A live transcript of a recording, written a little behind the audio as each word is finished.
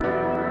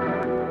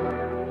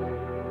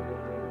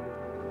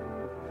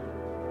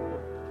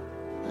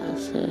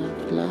said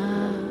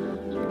fly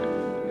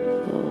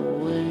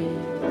away.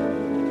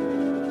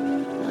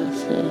 I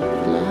said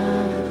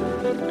fly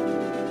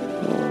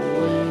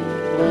away,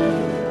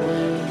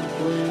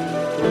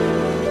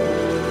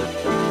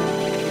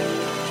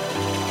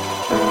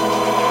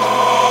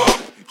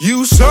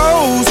 You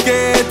so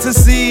scared to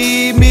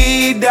see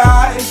me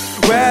die,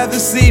 rather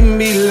see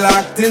me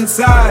locked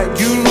inside.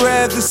 You'd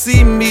rather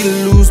see me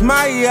lose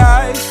my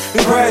eyes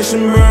than crash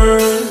and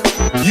burn.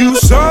 You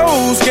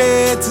so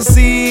scared to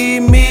see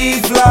me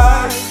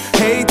fly,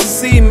 hate to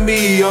see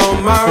me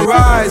on my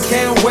rise.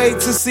 Can't wait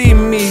to see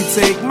me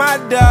take my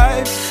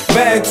dive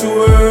back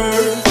to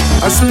earth.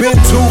 I spent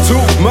too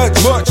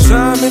much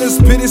time in this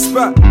pity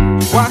spot.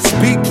 Why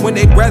speak when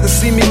they'd rather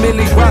see me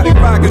merely rock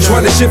and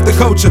trying to shift the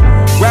culture?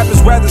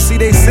 Rappers rather see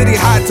they city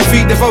hot to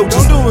feed the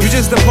vultures. You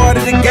just a part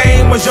of the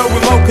game, was your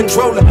remote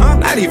controller,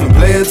 not even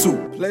player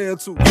two.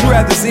 You'd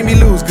rather see me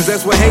lose, cause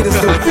that's what haters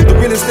do. The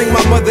realest thing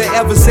my mother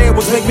ever said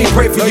was make me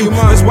pray for you.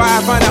 That's why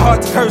I find it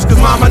hard to curse, cause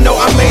mama know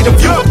I'm made of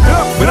you.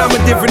 But I'm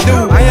a different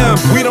dude, I am.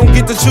 We don't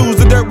get to choose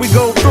the dirt we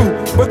go through,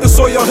 but the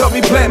soil helped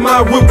me plant my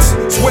roots.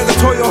 Swear the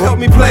toil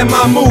helped me plan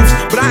my moves,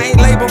 but I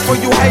ain't labeled for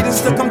you haters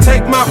to come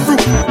take my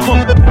fruit.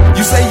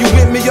 You say you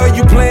with me or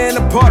you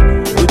playing a part.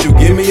 Would you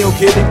give me your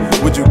kidney?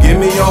 Would you give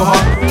me your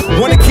heart?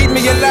 Wanna keep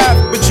me alive,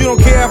 but you don't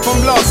care if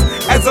I'm lost.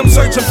 As I'm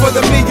searching for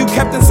the me you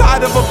kept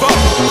inside of a vault.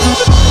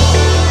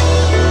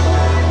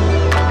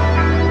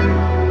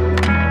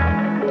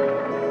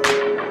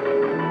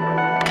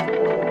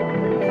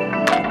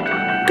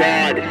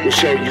 God will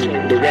show you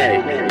the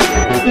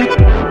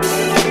way.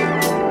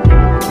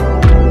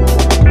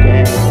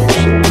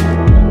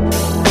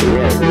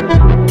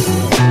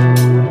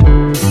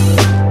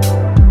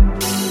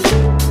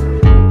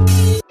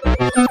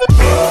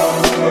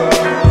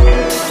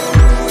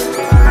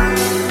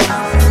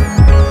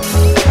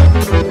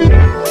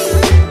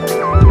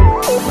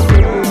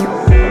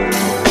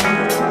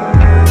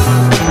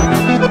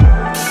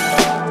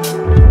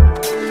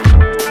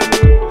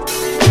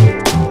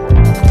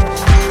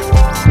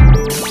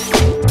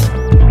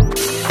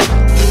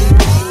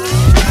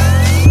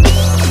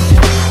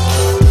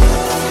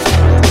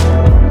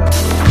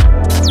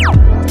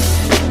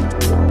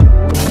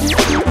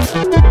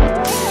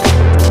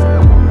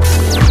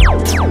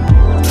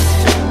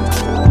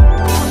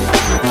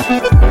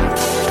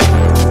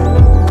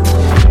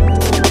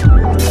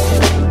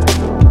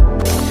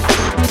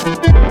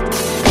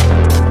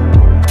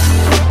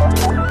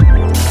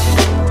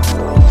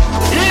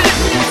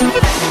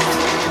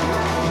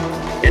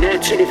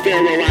 To the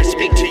Pharaoh, I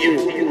speak to you.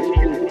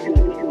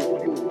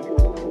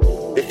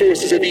 The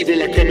forces of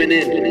evil are coming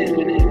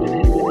in.